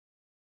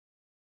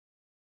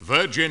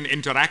Virgin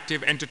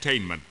Interactive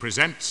Entertainment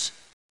presents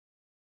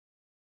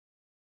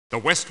the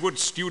Westwood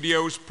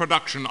Studios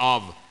production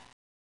of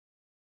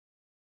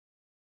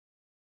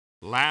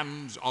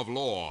Lands of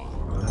Lore,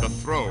 The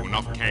Throne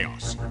of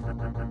Chaos.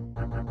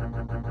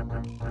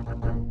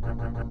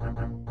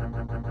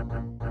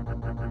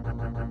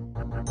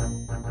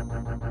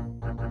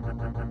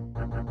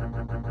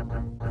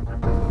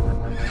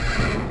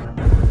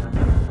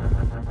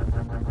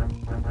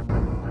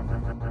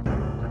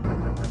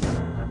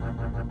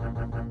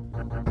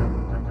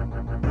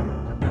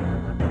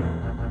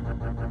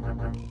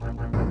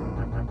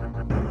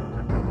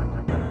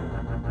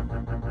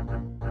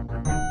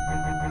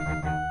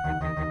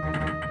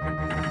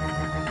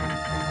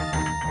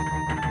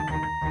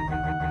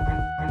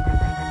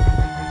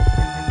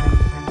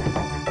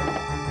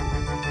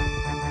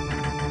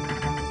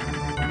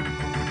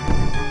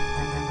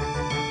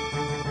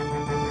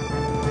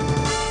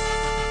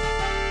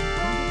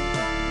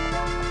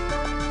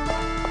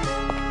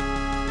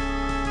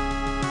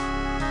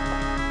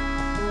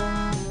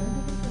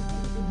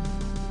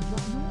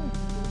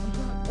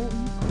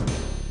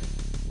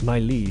 My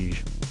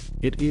liege,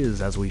 it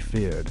is as we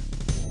feared.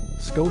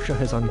 Scotia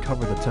has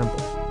uncovered the temple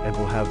and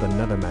will have the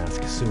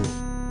Nethermask soon.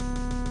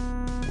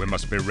 We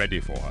must be ready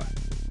for her.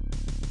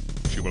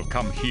 She will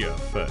come here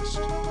first.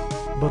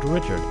 But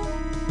Richard,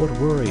 what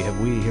worry have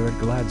we here at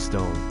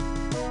Gladstone?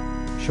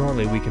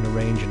 Surely we can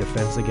arrange a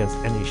defense against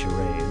any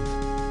charades.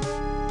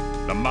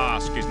 The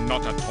mask is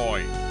not a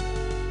toy.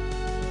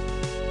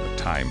 The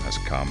time has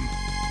come,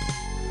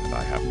 and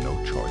I have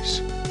no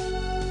choice.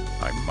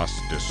 I must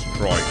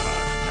destroy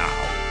her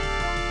now.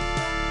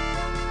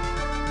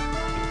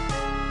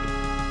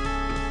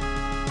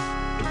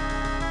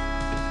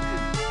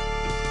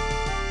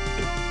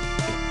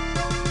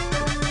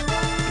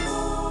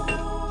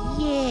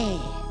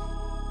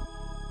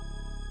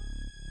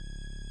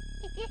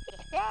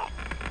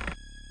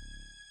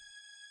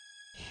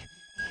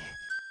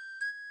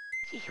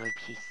 She will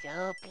be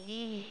so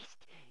pleased.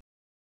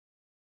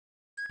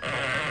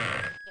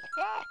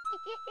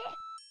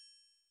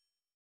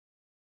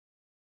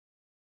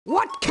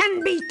 What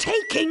can be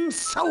taking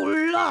so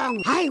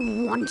long? I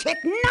want it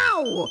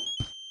now!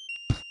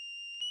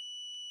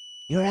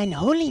 Your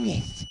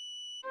Unholiness.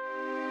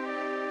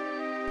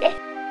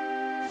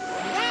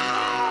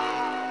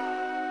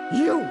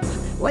 You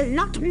will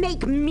not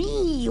make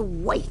me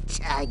wait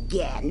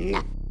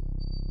again.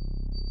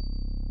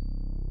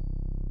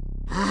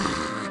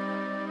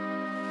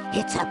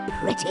 It's a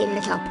pretty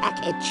little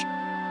package.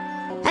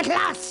 At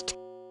last,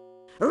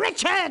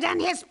 Richard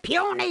and his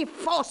puny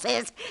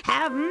forces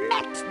have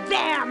met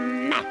their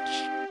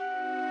match.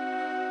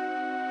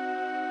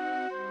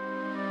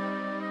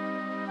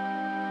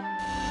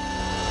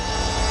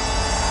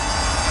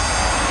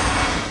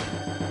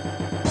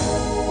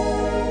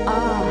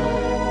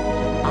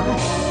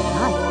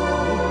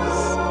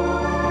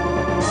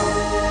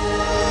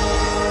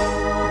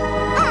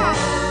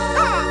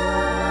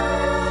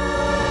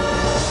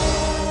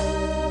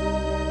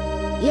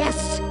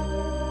 Yes,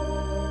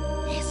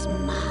 this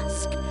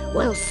mask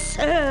will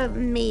serve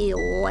me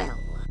well.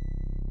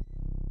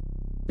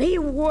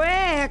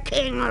 Beware,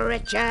 King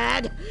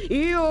Richard.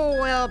 You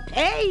will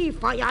pay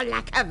for your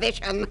lack of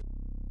vision.